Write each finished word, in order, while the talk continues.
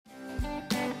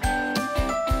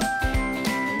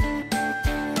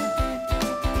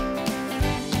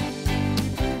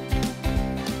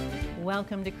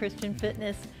welcome to Christian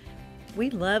Fitness. We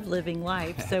love living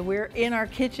life, so we're in our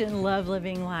kitchen, love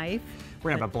living life.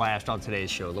 We're gonna have a blast on today's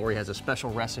show. Lori has a special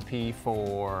recipe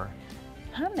for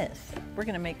hummus. We're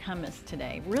gonna make hummus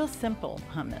today, real simple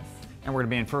hummus. And we're gonna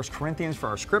be in 1 Corinthians for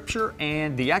our scripture,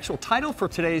 and the actual title for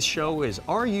today's show is,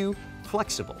 Are You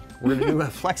Flexible? We're gonna do a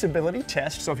flexibility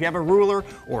test, so if you have a ruler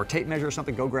or a tape measure or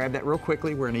something, go grab that real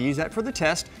quickly. We're gonna use that for the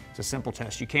test. It's a simple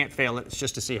test. You can't fail it. It's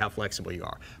just to see how flexible you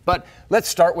are. But let's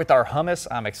start with our hummus.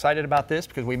 I'm excited about this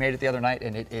because we made it the other night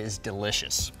and it is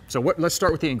delicious. So let's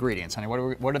start with the ingredients, honey.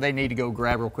 What do they need to go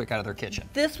grab real quick out of their kitchen?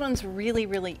 This one's really,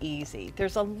 really easy.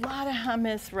 There's a lot of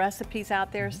hummus recipes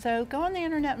out there, so go on the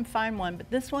internet and find one.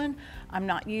 But this one, I'm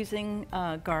not using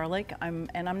garlic, and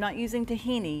I'm not using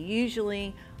tahini.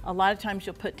 Usually, a lot of times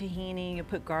you'll put tahini, you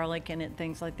put garlic in it,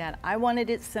 things like that. I wanted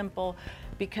it simple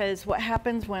because what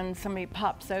happens when somebody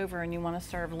pops over and you want to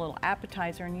serve a little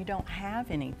appetizer and you don't have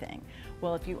anything?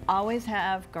 Well, if you always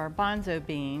have garbanzo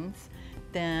beans,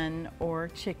 or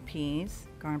chickpeas.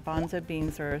 Garbanzo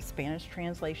beans are a Spanish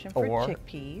translation for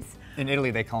chickpeas. In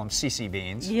Italy, they call them CC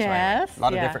beans. Yes. So a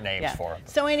lot of different names for them.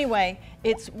 So anyway,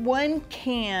 it's 1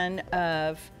 can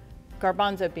of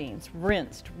garbanzo beans,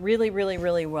 rinsed really, really,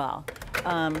 really well.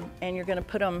 And you're gonna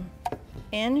put them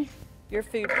in your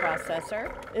food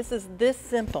processor. This is this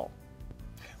simple.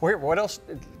 Well, what else?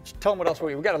 Tell them what else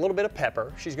we got. A little bit of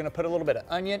pepper. She's going to put a little bit of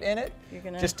onion in it.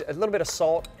 Just a little bit of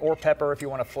salt or pepper if you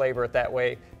want to flavor it that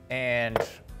way. And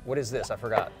what is this? I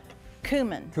forgot.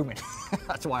 Cumin. Cumin.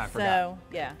 That's why I forgot. So,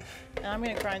 yeah. Now I'm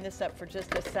going to grind this up for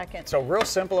just a second. So real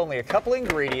simple, only a couple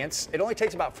ingredients. It only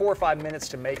takes about 4 or 5 minutes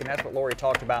to make, and that's what Lori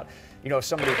talked about. You know, if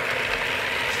somebody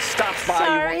stops by.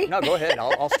 Sorry. No, go ahead.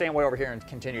 I'll stand way over here and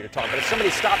continue to talk. But if somebody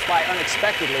stops by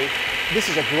unexpectedly, this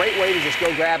is a great way to just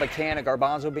go grab a can of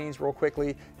garbanzo beans real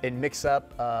quickly and mix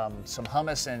up some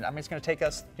hummus. And I mean, it's going to take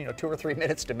us 2 or 3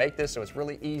 minutes to make this, so it's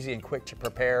really easy and quick to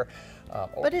prepare.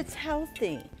 But it's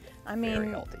healthy. I mean, very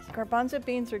healthy. Garbanzo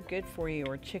beans are good for you,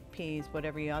 or chickpeas,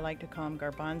 whatever I like to call them,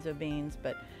 garbanzo beans.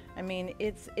 But I mean,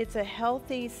 it's a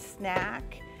healthy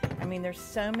snack. I mean, there's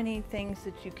so many things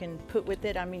that you can put with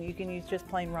it. I mean, you can use just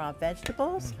plain raw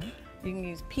vegetables. You can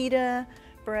use pita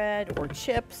bread or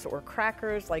chips or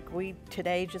crackers like we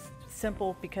today, just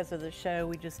simple because of the show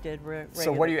we just did.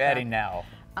 So what are you adding now?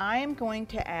 I am going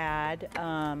to add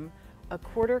a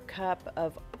 1/4 cup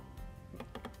of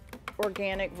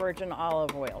organic virgin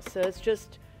olive oil. So it's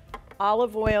just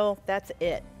olive oil, that's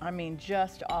it. I mean,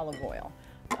 just olive oil.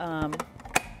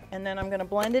 And then I'm gonna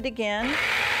blend it again.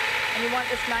 And you want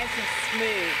this nice and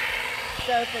smooth.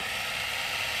 So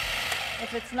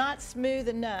if it's not smooth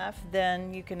enough,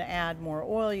 then you can add more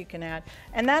oil, you can add,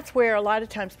 and that's where a lot of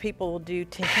times people will do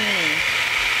tahini.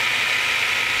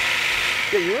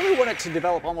 Yeah, you really want it to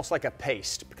develop almost like a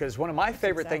paste, because one of my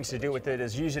favorite things to do with it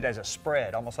is use it as a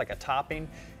spread, almost like a topping.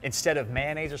 Instead of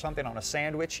mayonnaise or something on a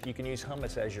sandwich, you can use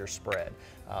hummus as your spread.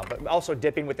 But also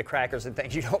dipping with the crackers and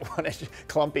things, you don't want it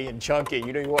clumpy and chunky.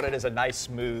 You want it as a nice,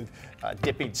 smooth,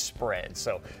 dipping spread.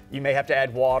 So you may have to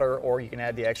add water, or you can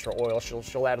add the extra oil.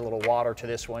 She'll add a little water to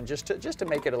this one just to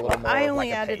make it a little more I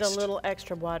only like a added paste. a little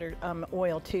extra water,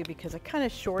 oil too, because I kind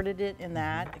of shorted it in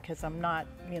that, because I'm not,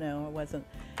 I wasn't.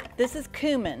 This is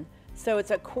cumin, so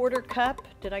it's a 1/4 cup.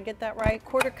 Did I get that right?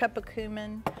 1/4 cup of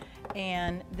cumin,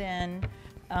 and then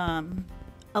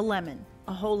a lemon,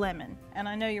 a whole lemon. And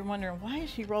I know you're wondering, why is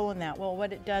she rolling that? Well,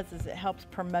 what it does is it helps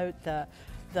promote the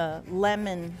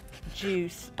lemon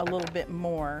juice a little bit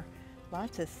more.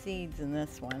 Lots of seeds in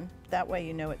this one. That way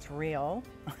you know it's real.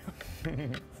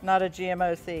 It's not a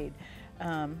GMO seed.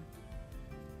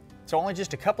 So only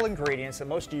just a couple ingredients that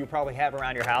most of you probably have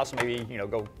around your house. Maybe,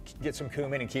 go get some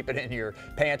cumin and keep it in your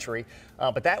pantry.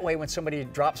 But that way when somebody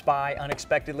drops by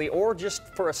unexpectedly, or just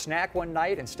for a snack one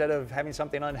night, instead of having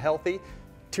something unhealthy,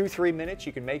 2-3 minutes,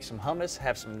 you can make some hummus,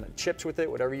 have some chips with it,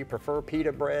 whatever you prefer,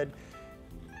 pita bread,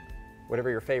 whatever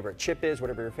your favorite chip is,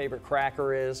 whatever your favorite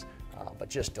cracker is. But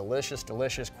just delicious,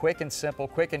 delicious, quick and simple,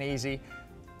 quick and easy.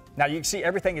 Now you can see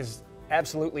everything is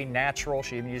absolutely natural.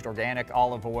 She even used organic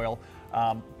olive oil.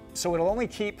 So it'll only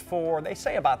keep for, they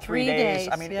say, about 3 days.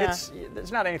 I mean,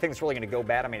 there's not anything that's really going to go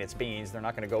bad. I mean, it's beans. They're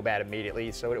not going to go bad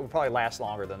immediately, so it will probably last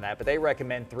longer than that. But they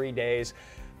recommend 3 days.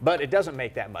 But it doesn't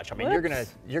make that much. I mean,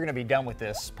 you're gonna be done with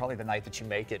this probably the night that you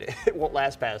make it. It won't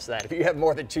last past that. If you have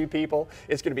more than 2 people,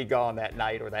 it's gonna be gone that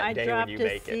night or that day when you make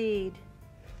it. I dropped a seed.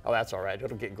 Oh, that's all right.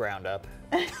 It'll get ground up.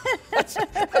 That's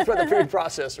what the food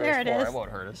processor is for. It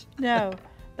won't hurt us. No,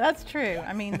 that's true.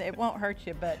 I mean, it won't hurt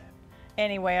you, but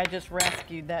anyway, I just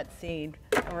rescued that seed,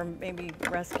 or maybe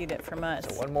rescued it from us.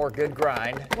 So one more good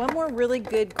grind. One more really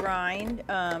good grind.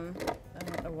 I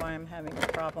don't know why I'm having a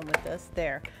problem with this.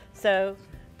 There. So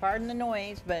Pardon the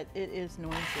noise, but it is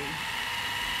noisy.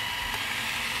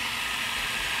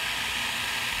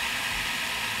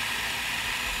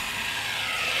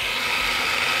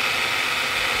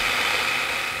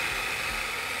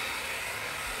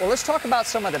 Well, let's talk about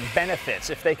some of the benefits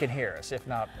if they can hear us. If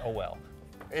not, oh well.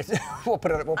 We'll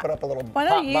put up a little Why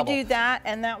don't you bubble. do that,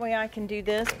 and that way I can do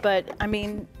this. But I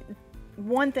mean,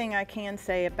 one thing I can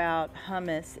say about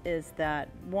hummus is that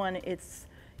one, it's,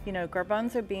 you know,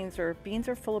 garbanzo beans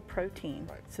are full of protein.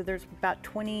 Right. So there's about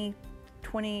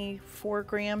 24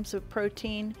 grams of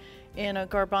protein in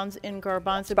garbanzo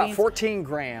beans. About 14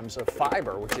 grams of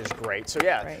fiber, which is great. So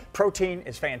yeah, Right. protein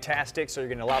is fantastic. So you're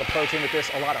getting a lot of protein with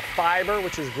this, a lot of fiber,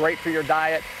 which is great for your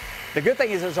diet. The good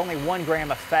thing is there's only 1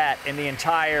 gram of fat in the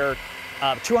entire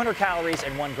 200 calories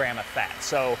and 1 gram of fat.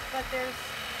 So But there's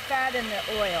fat in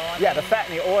the oil. yeah, the fat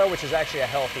in the oil, which is actually a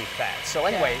healthy fat. So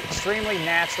anyway, Yeah. extremely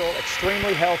natural,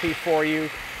 extremely healthy for you.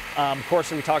 Of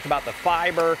course, we talked about the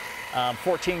fiber,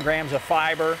 14 grams of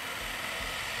fiber,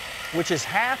 which is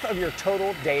half of your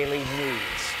total daily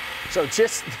needs. So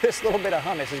just this little bit of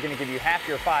hummus is going to give you half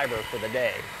your fiber for the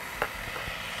day.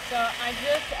 So I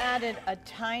just added a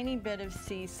tiny bit of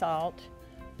sea salt,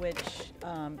 which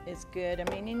is good.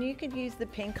 I mean, and you could use the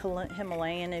pink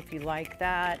Himalayan if you like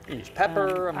that. You use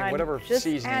pepper, I mean, I'm whatever just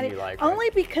seasoning adding- you like. Right? Only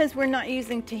because we're not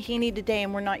using tahini today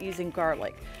and we're not using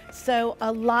garlic. So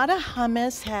a lot of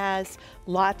hummus has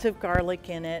lots of garlic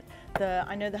in it.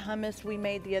 I know the hummus we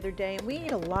made the other day, and we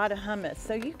eat a lot of hummus.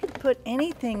 So you can put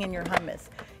anything in your hummus.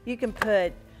 You can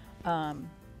put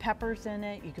peppers in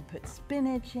it, you can put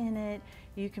spinach in it,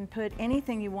 you can put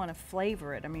anything you want to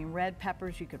flavor it. I mean, red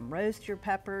peppers, you can roast your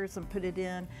peppers and put it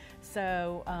in.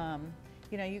 So,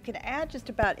 you know, you can add just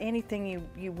about anything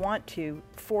you want to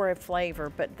for a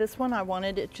flavor, but this one I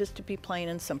wanted it just to be plain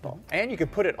and simple. And you can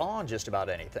put it on just about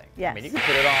anything. Yes. I mean, you can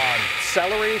put it on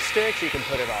celery sticks, you can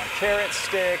put it on carrot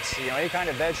sticks, you know, any kind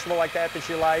of vegetable like that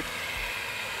you like.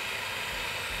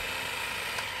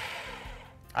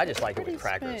 I just like it with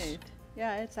crackers. Smooth.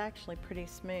 Yeah, it's actually pretty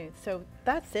smooth. So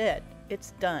that's it.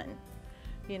 It's done.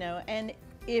 You know, and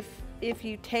if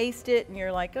you taste it and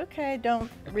you're like, okay, I don't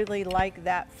really like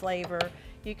that flavor,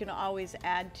 you can always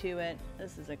add to it.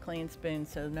 This is a clean spoon,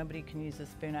 so nobody can use this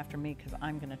spoon after me because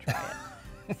I'm going to try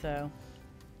it. So.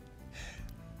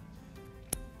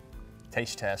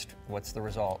 Taste test. What's the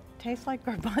result? Tastes like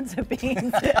garbanzo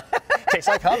beans. Tastes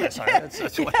like hummus. I mean,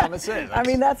 that's what hummus is. I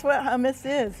mean, that's what hummus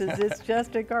is it's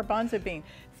just a garbanzo bean.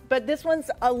 But this one's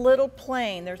a little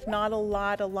plain. There's not a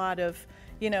lot of,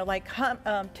 you know, like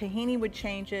tahini would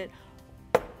change it.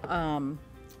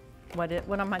 What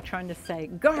am I trying to say?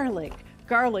 Garlic.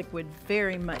 Garlic would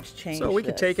very much change So we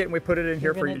could take it and we put it in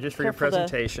here for gonna- you, just for your careful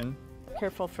presentation.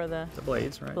 Careful for the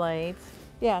blades, right? blades.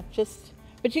 Yeah,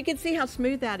 but you can see how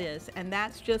smooth that is, and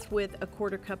that's just with a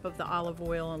 1/4 cup of the olive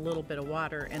oil and a little bit of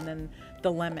water, and then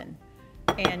the lemon.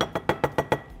 And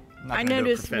I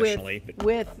noticed with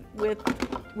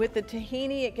the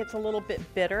tahini, it gets a little bit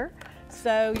bitter,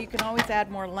 so you can always add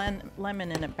more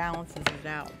lemon, and it balances it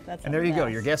out. And there you go.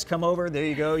 Your guests come over. There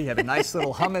you go. You have a nice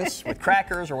little hummus with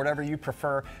crackers or whatever you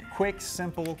prefer. Quick,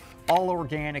 simple, all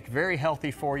organic, very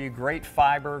healthy for you. Great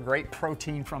fiber, great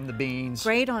protein from the beans.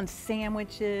 Great on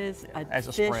sandwiches, As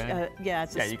a fish, spread. Yeah,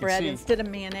 it's a you can spread see- instead of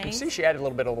You mayonnaise. see she added a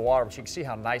little bit of the water, but you can see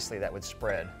how nicely that would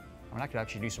spread. I mean, I could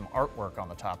actually do some artwork on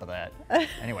the top of that.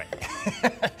 Anyway,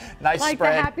 nice Like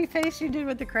spread. the happy face you did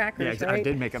with the crackers, Yeah, right? I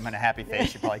did make them in a happy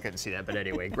face. You probably couldn't see that, but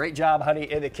anyway, great job, honey,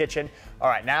 in the kitchen. All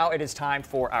right, now it is time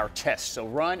for our test. So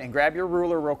run and grab your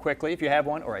ruler real quickly if you have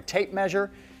one, or a tape measure,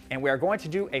 and we are going to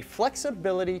do a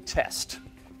flexibility test.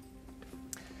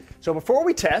 So before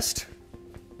we test,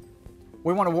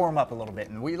 we want to warm up a little bit.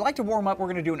 And we like to warm up. We're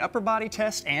going to do an upper body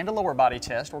test and a lower body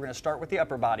test. We're going to start with the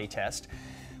upper body test.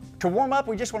 To warm up,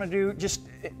 we just want to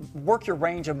work your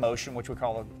range of motion, which we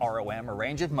call a ROM, or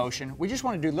range of motion. We just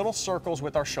want to do little circles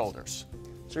with our shoulders.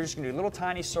 So you're just going to do little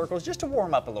tiny circles just to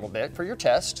warm up a little bit for your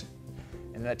test.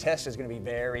 And the test is going to be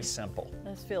very simple.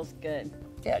 This feels good.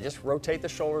 Yeah, just rotate the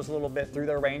shoulders a little bit through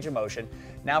their range of motion.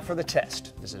 Now for the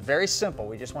test. This is very simple.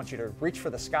 We just want you to reach for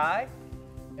the sky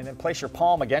and then place your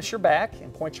palm against your back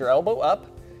and point your elbow up.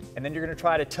 And then you're going to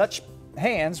try to touch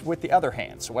hands with the other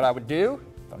hand. So what I would do,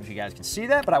 I don't know if you guys can see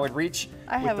that, but I would reach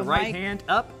with the right hand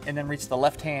up and then reach the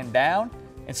left hand down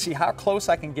and see how close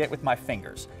I can get with my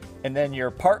fingers. And then your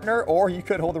partner, or you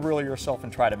could hold the ruler yourself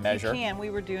and try to measure. You can.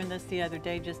 We were doing this the other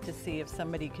day just to see if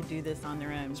somebody could do this on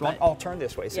their own. So I'll turn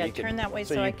this way. So yeah, you can, turn that way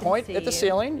so you I can point see at the you.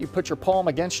 ceiling, you put your palm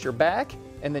against your back,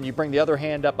 and then you bring the other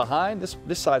hand up behind.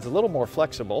 This side's a little more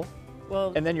flexible.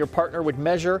 Well, and then your partner would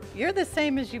measure. you're the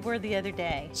same as you were the other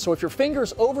day. So if your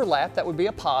fingers overlap, that would be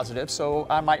a positive. So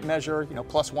I might measure,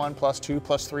 +1, +2,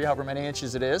 +3, however many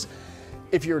inches it is.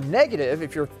 If you're negative,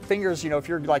 if your fingers, if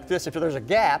you're like this, if there's a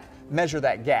gap, measure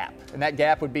that gap. And that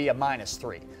gap would be a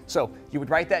 -3. So you would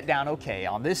write that down, okay,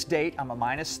 on this date, I'm a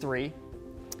 -3.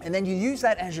 And then you use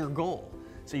that as your goal.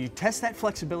 So you test that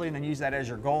flexibility and then use that as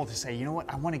your goal to say, you know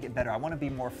what, I want to get better. I want to be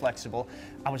more flexible.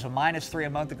 I was a -3 a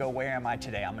month ago. Where am I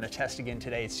today? I'm going to test again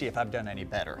today and see if I've done any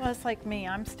better. Well, it's like me.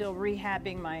 I'm still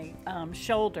rehabbing my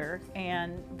shoulder,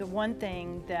 and the one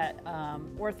thing that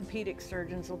orthopedic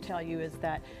surgeons will tell you is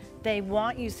that they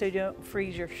want you so you don't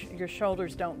freeze your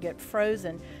shoulders, don't get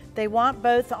frozen. They want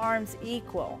both arms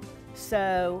equal.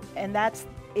 So, and that's,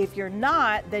 if you're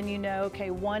not, then you know, okay,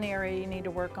 one area you need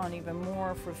to work on even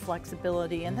more for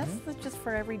flexibility, and that's just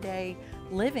for everyday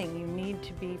living. You need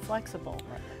to be flexible.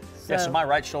 Right. Yeah, so my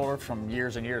right shoulder from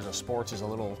years and years of sports is a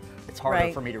little, it's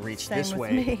harder for me to reach this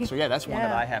way. Me. So yeah, that's one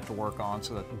that I have to work on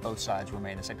so that both sides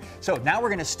remain the same. So now we're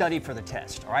going to study for the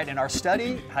test, all right? In our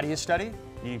study, how do you study?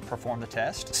 You perform the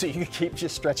test. So you can keep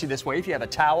just stretching this way. If you have a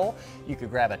towel, you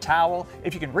could grab a towel.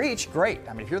 If you can reach, great.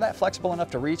 I mean, if you're that flexible enough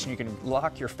to reach and you can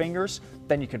lock your fingers,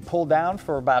 then you can pull down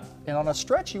for about, and on a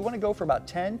stretch, you want to go for about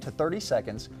 10 to 30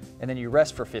 seconds, and then you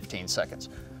rest for 15 seconds.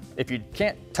 If you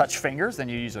can't touch fingers, then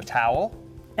you use a towel.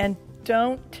 And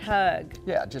don't tug.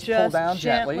 Yeah, just pull down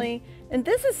gently. And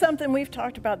this is something we've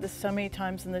talked about this so many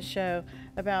times in the show,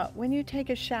 about when you take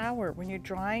a shower, when you're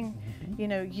drying,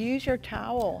 use your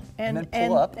towel and then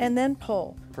pull up. And then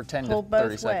pull. For 10 pull to 30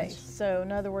 both seconds. ways. So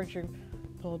in other words, you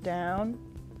pull down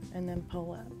and then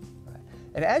pull up.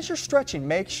 And as you're stretching,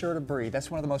 make sure to breathe.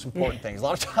 That's one of the most important things. A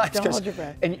lot of times, don't hold your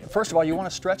breath. And first of all, you want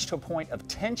to stretch to a point of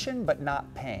tension but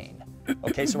not pain.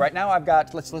 Okay, so right now I've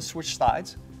got, let's switch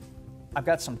sides. I've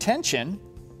got some tension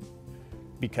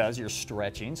because you're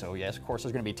stretching. So yes, of course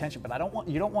there's going to be tension, but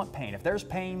you don't want pain. If there's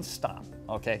pain, stop.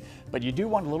 Okay, but you do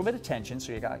want a little bit of tension,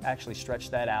 so you got to actually stretch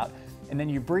that out. And then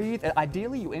you breathe.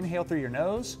 Ideally, you inhale through your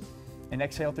nose and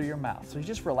exhale through your mouth. So you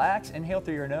just relax, inhale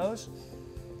through your nose,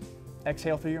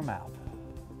 exhale through your mouth.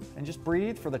 And just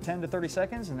breathe for the 10 to 30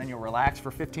 seconds, and then you'll relax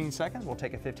for 15 seconds. We'll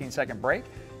take a 15-second break,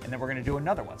 and then we're going to do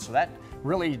another one. So that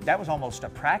was almost a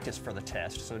practice for the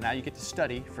test. So now you get to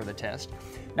study for the test.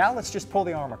 Now let's just pull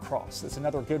the arm across. That's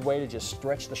another good way to just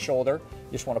stretch the shoulder.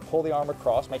 You just want to pull the arm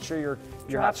across. Make sure you're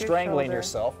not strangling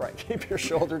yourself, right? Keep your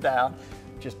shoulder down.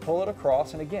 Just pull it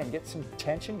across, and again, get some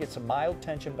tension, get some mild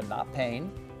tension, but not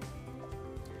pain.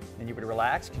 Then you would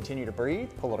relax, continue to breathe,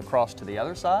 pull it across to the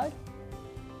other side.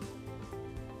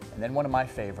 And then one of my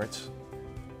favorites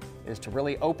is to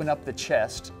really open up the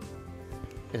chest,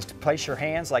 is to place your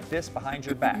hands like this behind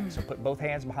your back. So put both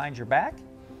hands behind your back,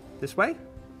 this way.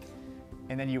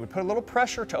 And then you would put a little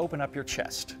pressure to open up your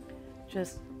chest.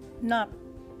 Just not,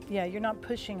 you're not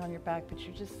pushing on your back, but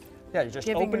you're just you're just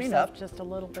giving opening yourself up. Just a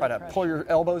little bit Try of to pressure. pull your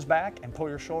elbows back and pull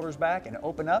your shoulders back and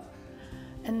open up.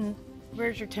 And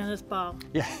where's your tennis ball?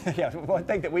 Yeah. One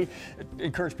thing that we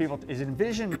encourage people is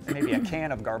envision maybe a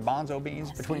can of garbanzo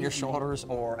beans between your shoulders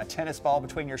or a tennis ball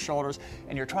between your shoulders,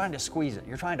 and you're trying to squeeze it.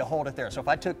 You're trying to hold it there. So if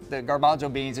I took the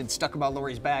garbanzo beans and stuck them on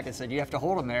Lori's back and said, you have to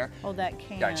hold them there. Hold that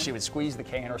can. Yeah, she would squeeze the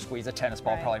can or squeeze the tennis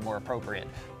ball, probably more appropriate.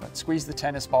 But squeeze the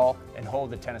tennis ball and hold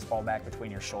the tennis ball back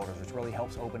between your shoulders, which really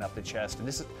helps open up the chest.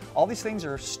 And all these things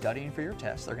are studying for your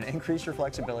test. They're going to increase your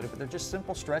flexibility, but they're just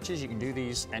simple stretches. You can do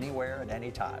these anywhere at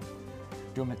any time.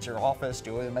 Do them at your office,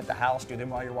 do them at the house, do them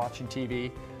while you're watching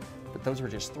TV. But those are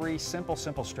just 3 simple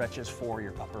stretches for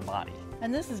your upper body.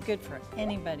 And this is good for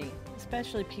anybody,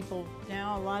 especially people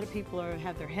now. A lot of people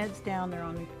have their heads down.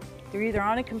 They're either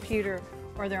on a computer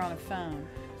or they're on a phone.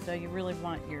 So you really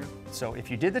want your. So if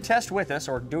you did the test with us,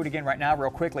 or do it again right now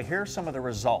real quickly, here's some of the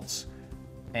results.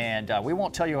 And we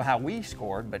won't tell you how we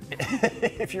scored, but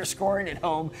if you're scoring at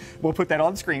home, we'll put that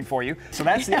on the screen for you. So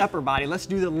that's the upper body. Let's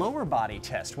do the lower body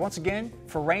test. Once again,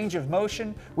 for range of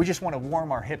motion, we just want to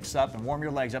warm our hips up and warm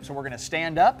your legs up. So we're going to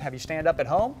stand up, have you stand up at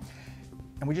home.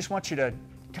 And we just want you to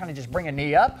kind of just bring a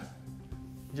knee up.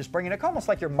 Just bring it up almost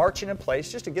like you're marching in place,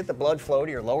 just to get the blood flow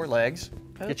to your lower legs.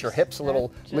 Oops, get your hips a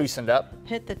little loosened up.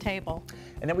 Hit the table.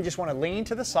 And then we just want to lean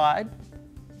to the side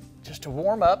just to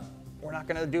warm up. We're not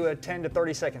going to do a 10 to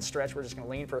 30 second stretch. We're just going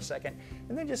to lean for a second.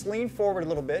 And then just lean forward a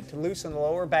little bit to loosen the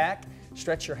lower back.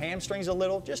 Stretch your hamstrings a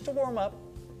little just to warm up.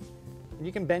 And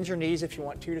you can bend your knees if you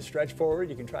want to stretch forward.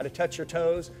 You can try to touch your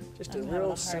toes. Just a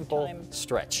real simple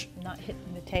stretch. Not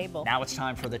hitting the table. Now it's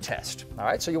time for the test. All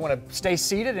right, so you want to stay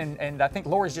seated, and I think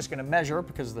Lori's just going to measure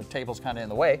because the table's kind of in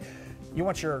the way. You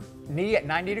want your knee at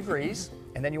 90 degrees,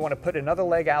 and then you want to put another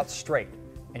leg out straight.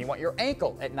 and you want your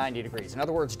ankle at 90 degrees. In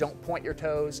other words, don't point your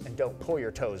toes and don't pull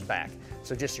your toes back.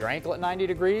 So just your ankle at 90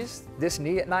 degrees, this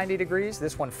knee at 90 degrees,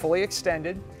 this one fully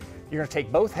extended. You're gonna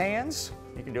take both hands,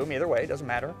 you can do them either way, it doesn't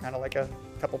matter, kind of like a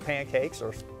couple pancakes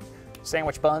or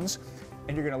sandwich buns,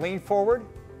 and you're gonna lean forward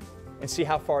and see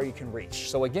how far you can reach.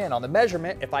 So again, on the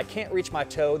measurement, if I can't reach my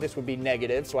toe, this would be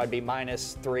negative, so I'd be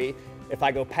 -3. If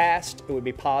I go past, it would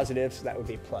be positive, so that would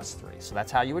be +3. So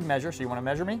that's how you would measure. So you wanna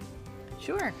measure me?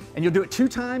 Sure. And you'll do it 2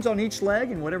 times on each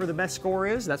leg, and whatever the best score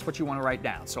is, that's what you wanna write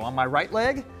down. So on my right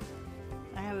leg.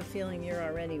 I have a feeling you're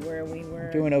already where we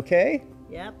were. Doing okay.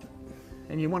 Yep.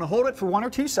 And you wanna hold it for 1 or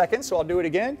 2 seconds, so I'll do it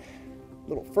again. A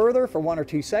little further for 1 or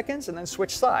 2 seconds, and then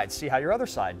switch sides. See how your other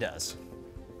side does.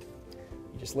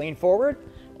 You just lean forward.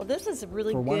 Well, this is a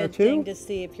really For 1 or good 2. thing to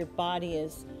see if your body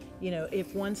is,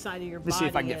 if one side of your Let's see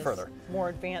if I body can get is further. more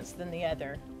advanced than the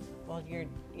other. Well,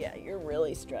 you're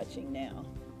really stretching now.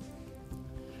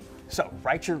 So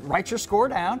write your score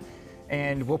down,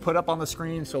 and we'll put up on the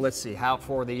screen. So let's see how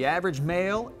for the average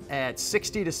male at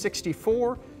 60 to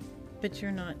 64. But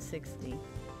you're not 60.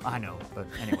 I know, but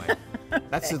anyway,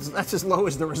 that's as low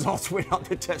as the results went on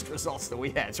the test results that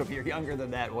we had. So if you're younger than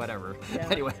that, whatever. Yeah.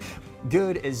 Anyway,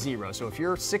 good is 0. So if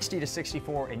you're 60 to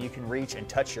 64 and you can reach and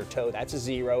touch your toe, that's a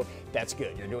 0. That's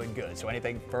good. You're doing good. So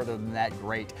anything further than that,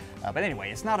 great. But anyway,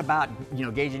 it's not about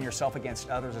gauging yourself against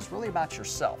others. It's really about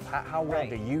yourself. How well Right.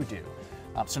 do you do?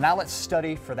 So now let's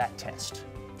study for that test.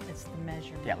 It's the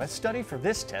measurement. Yeah, let's study for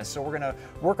this test. So we're going to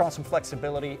work on some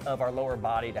flexibility of our lower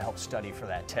body to help study for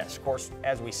that test. Of course,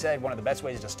 as we said, one of the best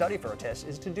ways to study for a test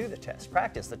is to do the test,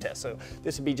 practice the test. So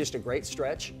this would be just a great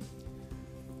stretch,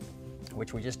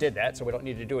 which we just did that, so we don't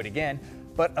need to do it again.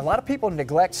 But a lot of people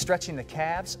neglect stretching the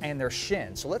calves and their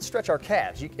shins. So let's stretch our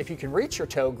calves. If you can reach your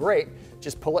toe, great.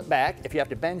 Just pull it back. If you have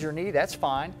to bend your knee, that's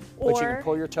fine. But you can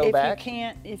pull your toe back.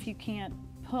 If you can't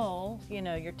pull,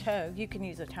 your toe, you can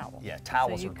use a towel. Yeah,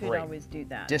 towels so you are could great. always do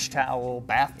that. Dish towel,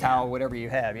 bath towel, whatever you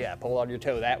have. Yeah, pull on your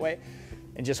toe that way.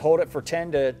 And just hold it for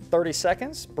 10 to 30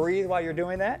 seconds. Breathe while you're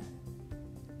doing that.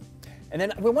 And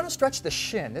then we want to stretch the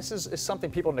shin. This is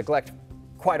something people neglect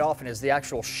quite often, is the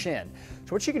actual shin.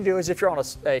 So what you can do is if you're on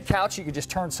a couch, you can just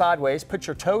turn sideways, put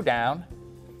your toe down,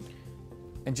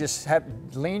 and just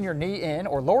lean your knee in,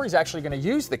 or Lori's actually going to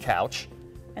use the couch.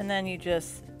 And then you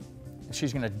just...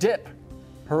 She's going to dip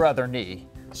her other knee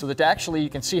so that actually you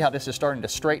can see how this is starting to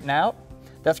straighten out.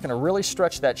 That's going to really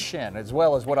stretch that shin, as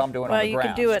well as what I'm doing on the ground.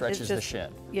 You can do it. Stretches the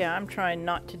shin. Yeah, I'm trying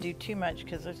not to do too much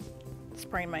because I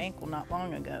sprained my ankle not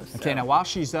long ago. So. Okay, now while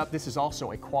she's up, this is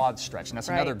also a quad stretch, and that's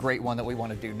Right. another great one that we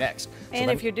want to do next.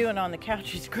 And if you're doing it on the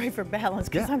couch, it's great for balance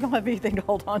because I don't have anything to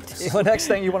hold on to. So the next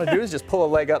thing you want to do is just pull a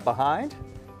leg up behind,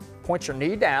 point your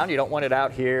knee down. You don't want it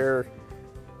out here.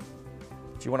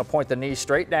 You want to point the knee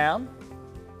straight down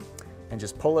and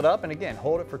just pull it up, and again,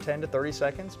 hold it for 10 to 30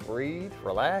 seconds. Breathe,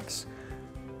 relax.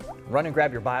 Run and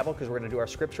grab your Bible because we're going to do our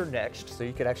scripture next, so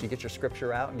you could actually get your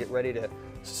scripture out and get ready to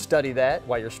study that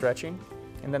while you're stretching.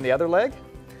 And then the other leg.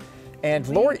 And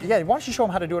Lori, why don't you show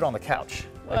them how to do it on the couch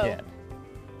again.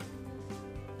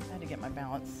 I had to get my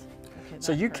balance. Okay,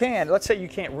 So that you hurts. can, let's say you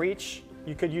can't reach,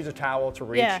 you could use a towel to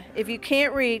reach. Yeah, if you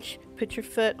can't reach, put your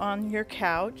foot on your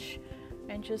couch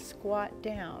and just squat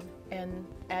down. And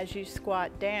as you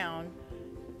squat down,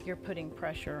 you're putting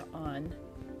pressure on.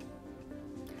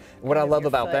 What I love your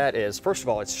about foot. that is, first of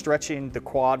all, it's stretching the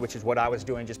quad, which is what I was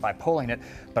doing just by pulling it,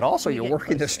 but also You you're get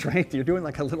working the closer. strength. You're doing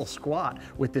like a little squat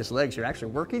with this leg. So you're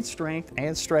actually working strength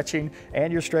and stretching,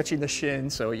 and you're stretching the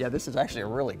shin. So yeah, this is actually a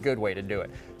really good way to do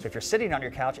it. So if you're sitting on your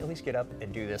couch, at least get up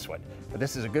and do this one. But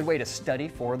this is a good way to study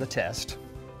for the test.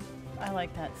 I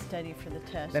like that study for the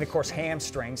test. Then of course,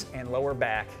 hamstrings and lower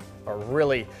back are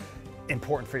really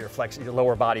important for your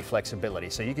lower body flexibility.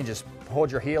 So you can just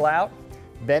hold your heel out,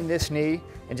 bend this knee,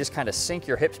 and just kind of sink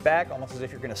your hips back, almost as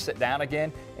if you're going to sit down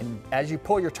again. And as you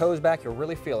pull your toes back, you'll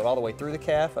really feel it all the way through the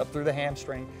calf, up through the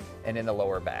hamstring, and in the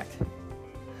lower back.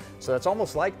 So that's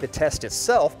almost like the test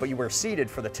itself, but you were seated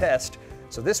for the test.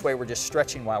 So this way, we're just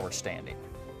stretching while we're standing.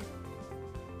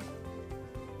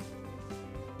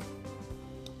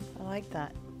 I like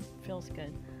that. Feels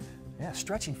good. Yeah,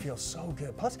 stretching feels so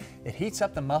good. Plus, it heats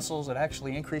up the muscles. It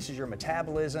actually increases your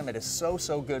metabolism. It is so,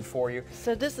 so good for you.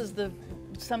 So this is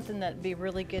something that'd be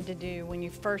really good to do when you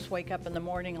first wake up in the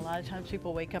morning. A lot of times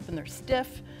people wake up and they're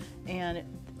stiff, and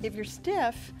if you're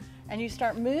stiff and you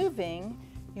start moving,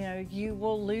 you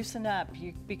will loosen up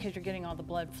because you're getting all the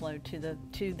blood flow to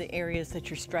the areas that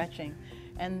you're stretching.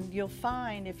 And you'll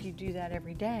find if you do that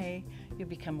every day, you'll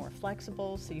become more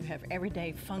flexible, so you have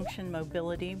everyday function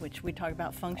mobility, which we talk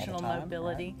about functional All the time,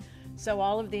 mobility. right. So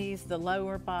all of these, the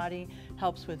lower body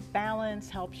helps with balance,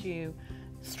 helps you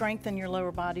strengthen your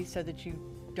lower body so that you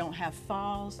don't have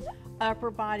falls.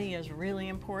 Upper body is really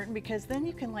important because then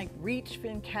you can like reach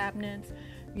in cabinets,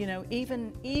 you know,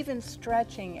 even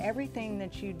stretching, everything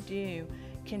that you do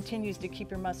continues to keep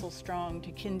your muscles strong,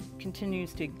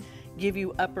 continues to give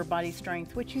you upper body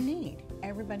strength, which you need.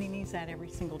 Everybody needs that every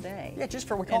single day. Yeah, just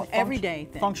for what we call it everyday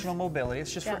things. Functional mobility.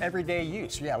 It's just for everyday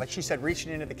use. Yeah, like she said,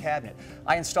 reaching into the cabinet.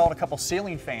 I installed a couple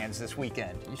ceiling fans this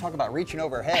weekend. You talk about reaching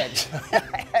overhead.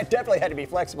 I definitely had to be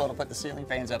flexible to put the ceiling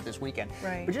fans up this weekend.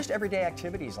 Right. But just everyday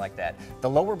activities like that. The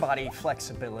lower body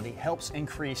flexibility helps it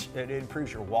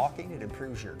improves your walking, it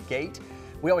improves your gait.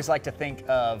 We always like to think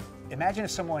of, imagine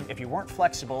if you weren't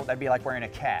flexible, that'd be like wearing a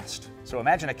cast. So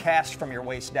imagine a cast from your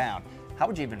waist down. How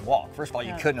would you even walk? First of all,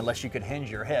 you couldn't unless you could hinge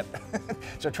your hip.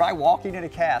 So try walking in a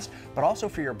cast, but also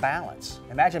for your balance.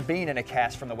 Imagine being in a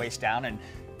cast from the waist down and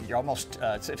you're almost,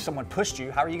 if someone pushed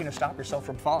you, how are you going to stop yourself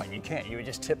from falling? You can't, you would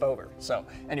just tip over. So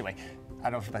anyway, I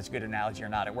don't know if that's a good analogy or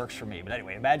not. It works for me. But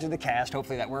anyway, imagine the cast.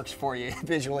 Hopefully that works for you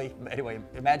visually. Anyway,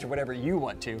 imagine whatever you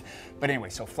want to. But anyway,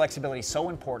 so flexibility is so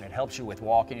important. It helps you with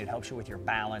walking. It helps you with your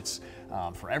balance.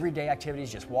 For everyday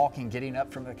activities, just walking, getting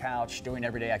up from the couch, doing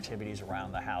everyday activities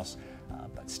around the house.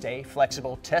 But stay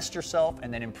flexible, test yourself,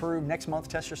 and then improve. Next month,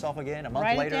 test yourself again. A month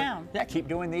later. Write it down. Yeah, keep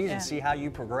doing these and see how you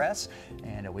progress.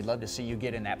 And we'd love to see you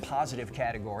get in that positive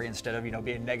category instead of,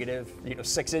 being negative,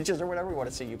 6 inches or whatever. We want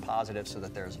to see you positive so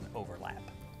that there's an overlap.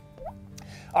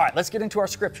 All right, let's get into our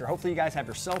scripture. Hopefully you guys have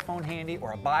your cell phone handy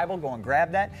or a Bible. Go and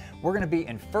grab that. We're going to be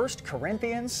in 1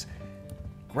 Corinthians.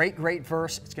 Great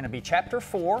verse. It's going to be chapter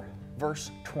 4,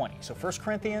 verse 20. So 1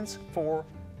 Corinthians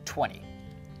 4:20.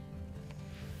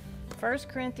 1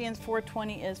 Corinthians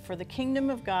 4:20 is, "For the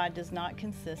kingdom of God does not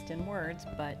consist in words,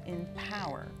 but in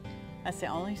power." That's the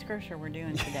only scripture we're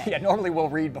doing today. Yeah, normally we'll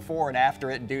read before and after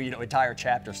it and do, entire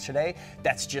chapters. Today,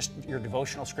 that's just your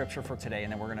devotional scripture for today,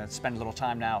 and then we're going to spend a little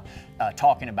time now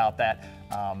talking about that.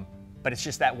 But it's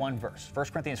just that one verse.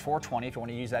 1 Corinthians 4:20, if you want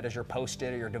to use that as your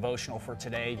post-it or your devotional for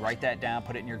today, write that down,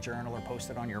 put it in your journal or post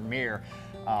it on your mirror.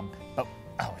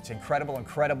 It's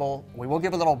incredible. We will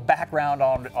give a little background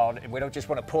on we don't just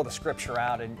want to pull the scripture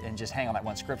out and just hang on that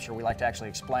one scripture. We like to actually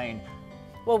explain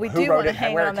well, we who do wrote want to it hang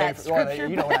and where on it came that from. scripture.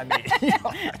 You know what I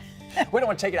mean. We don't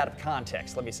want to take it out of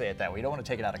context. Let me say it that way. We don't want to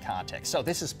take it out of context. So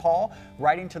this is Paul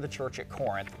writing to the church at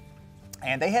Corinth,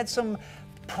 and they had some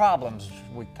problems,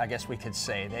 I guess we could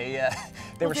say.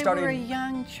 They were a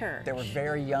young church. They were a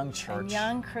very young church. And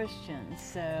young Christians,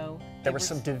 so... There was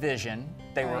some division.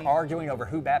 They were Right. arguing over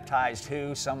who baptized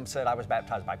who. Some said, I was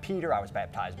baptized by Peter, I was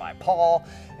baptized by Paul,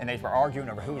 and they were arguing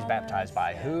over who was baptized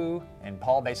by who. And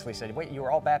Paul basically said, wait, you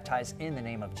were all baptized in the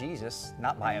name of Jesus,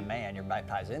 not by a man. You're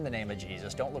baptized in the name of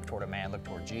Jesus. Don't look toward a man, look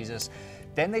toward Jesus.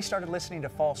 Then they started listening to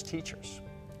false teachers.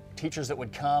 Teachers that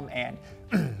would come and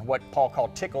what Paul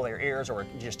called tickle their ears or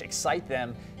just excite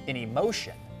them in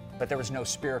emotion, but there was no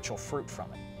spiritual fruit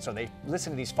from it. So they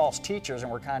listened to these false teachers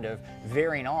and were kind of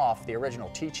veering off the original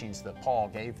teachings that Paul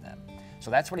gave them.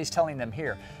 So that's what he's telling them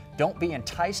here. Don't be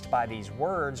enticed by these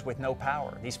words with no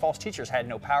power. These false teachers had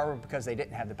no power because they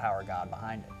didn't have the power of God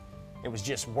behind it. It was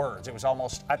just words. It was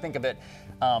almost, I think of it,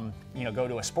 go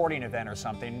to a sporting event or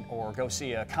something, or go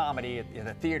see a comedy at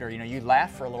the theater. You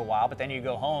laugh for a little while, but then you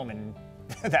go home and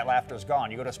that laughter's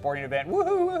gone. You go to a sporting event,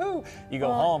 woohoo, woohoo. You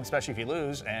go home, especially if you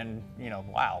lose, and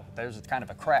wow, there's kind of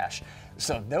a crash.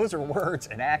 So those are words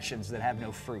and actions that have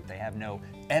no fruit. They have no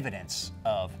evidence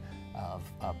of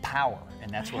power,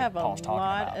 and that's what Paul's talking about.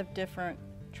 I have a lot of different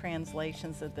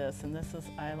translations of this, and this is,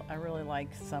 I really like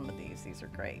some of these. These are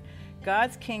great.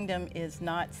 God's kingdom is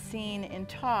not seen in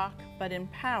talk, but in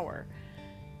power.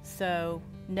 So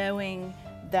knowing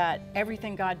that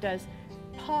everything God does,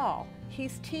 Paul,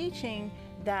 he's teaching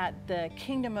that the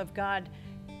kingdom of God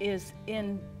is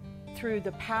through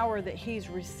the power that he's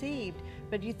received.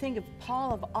 But you think of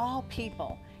Paul, of all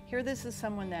people, here this is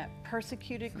someone that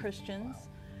persecuted Christians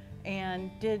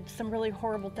and did some really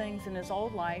horrible things in his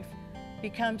old life,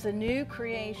 becomes a new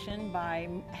creation by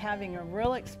having a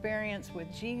real experience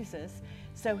with Jesus.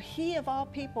 So he, of all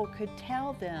people, could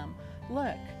tell them,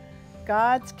 look,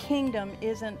 God's kingdom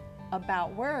isn't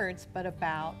about words, but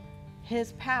about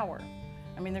his power.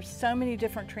 I mean, there's so many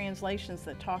different translations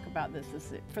that talk about this.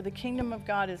 For the kingdom of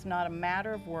God is not a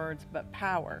matter of words, but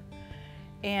power.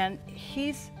 And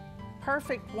he's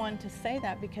perfect one to say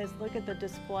that, because look at the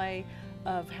display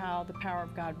of how the power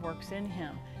of God works in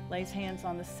him. Lays hands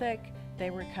on the sick, they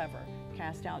recover.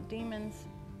 Cast out demons,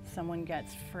 someone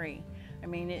gets free. I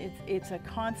mean, it's a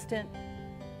constant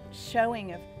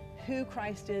showing of who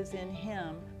Christ is in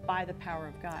him by the power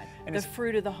of God, And the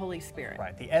fruit of the Holy Spirit.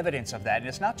 Right, the evidence of that. And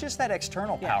it's not just that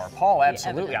external power. Yes, Paul, the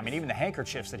absolutely. I evidence. mean, even the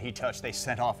handkerchiefs that he touched, they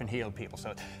sent off and healed people.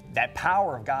 So that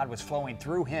power of God was flowing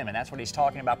through him, and that's what he's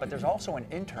talking about. But there's also an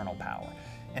internal power.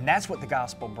 And that's what the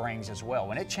gospel brings as well.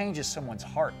 When it changes someone's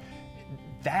heart,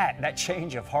 that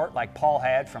change of heart like Paul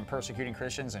had from persecuting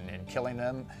Christians and killing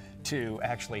them to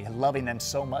actually loving them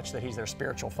so much that he's their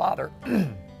spiritual father.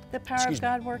 The power Excuse of me.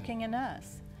 God working in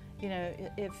us. You know,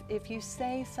 if you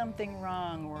say something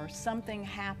wrong or something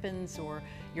happens or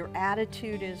your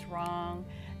attitude is wrong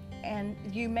and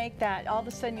you make that, all of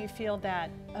a sudden you feel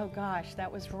that, oh gosh,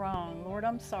 that was wrong. Lord,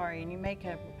 I'm sorry. And you make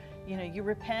you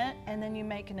repent and then you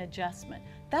make an adjustment.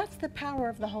 That's the power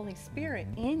of the Holy Spirit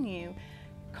in you,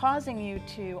 causing you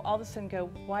to all of a sudden go,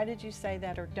 why did you say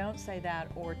that, or don't say that,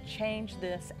 or change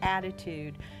this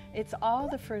attitude. It's all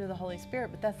the fruit of the Holy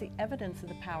Spirit, but that's the evidence of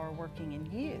the power working in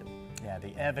you. Yeah,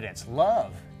 the evidence.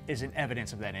 Love is an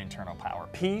evidence of that internal power.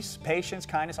 Peace, patience,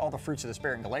 kindness, all the fruits of the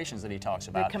Spirit in Galatians that he talks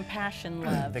The about. compassion,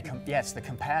 love. Yes, the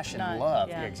compassion, Not- love.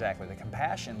 yeah. Yeah, exactly. The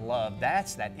compassion, love,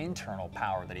 that's that internal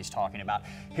power that he's talking about.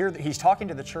 Here, he's talking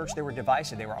to the church. They were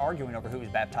divisive. They were arguing over who was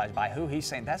baptized by who. He's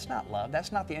saying that's not love.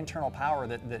 That's not the internal power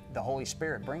that the Holy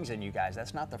Spirit brings in you guys.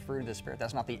 That's not the fruit of the Spirit.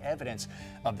 That's not the evidence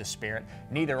of the Spirit.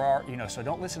 Neither are, so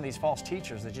don't listen to these false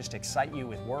teachers that just excite you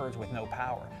with words with no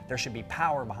power. There should be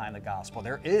power behind the gospel.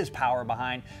 There is power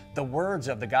behind the words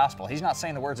of the gospel. He's not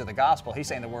saying the words of the gospel. He's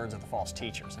saying the words of the false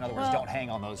teachers. In other words, Well, don't hang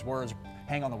on those words.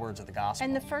 Hang on the words of the gospel.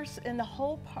 And the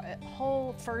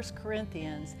whole 1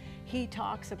 Corinthians, he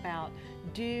talks about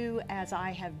do as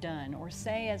I have done or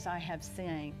say as I have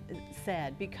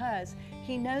said, because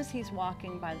he knows he's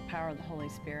walking by the power of the Holy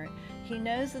Spirit. He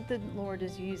knows that the Lord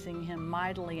is using him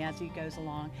mightily as he goes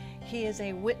along. He is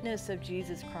a witness of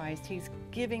Jesus Christ. He's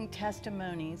giving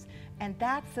testimonies, and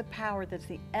that's the power, that's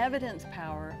the evidence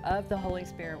power of the Holy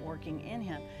Spirit working in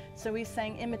him. So he's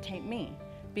saying, imitate me,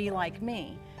 be like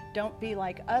me. Don't be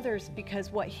like others,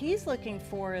 because what he's looking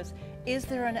for is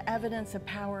there an evidence of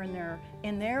power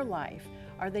in their life?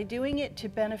 Are they doing it to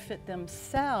benefit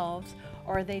themselves,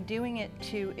 or are they doing it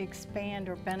to expand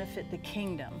or benefit the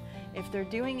kingdom? If they're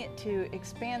doing it to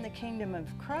expand the kingdom of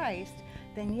Christ,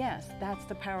 then yes, that's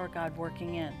the power of God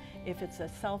working in. If it's a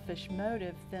selfish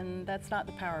motive, then that's not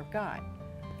the power of God.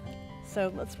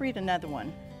 So let's read another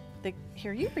one.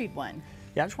 Here, you read one.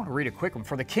 Yeah, I just want to read a quick one.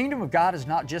 For the kingdom of God is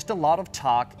not just a lot of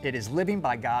talk, it is living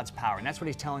by God's power. And that's what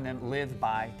he's telling them, live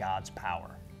by God's power.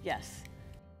 Yes.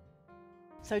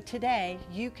 So today,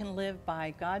 you can live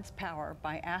by God's power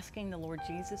by asking the Lord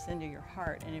Jesus into your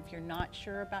heart. And if you're not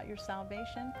sure about your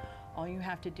salvation, all you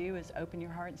have to do is open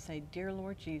your heart and say, Dear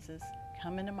Lord Jesus,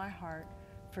 come into my heart,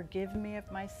 forgive me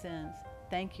of my sins.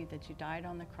 Thank you that you died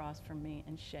on the cross for me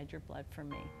and shed your blood for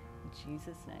me. In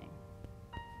Jesus' name.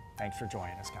 Thanks for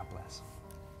joining us. God bless.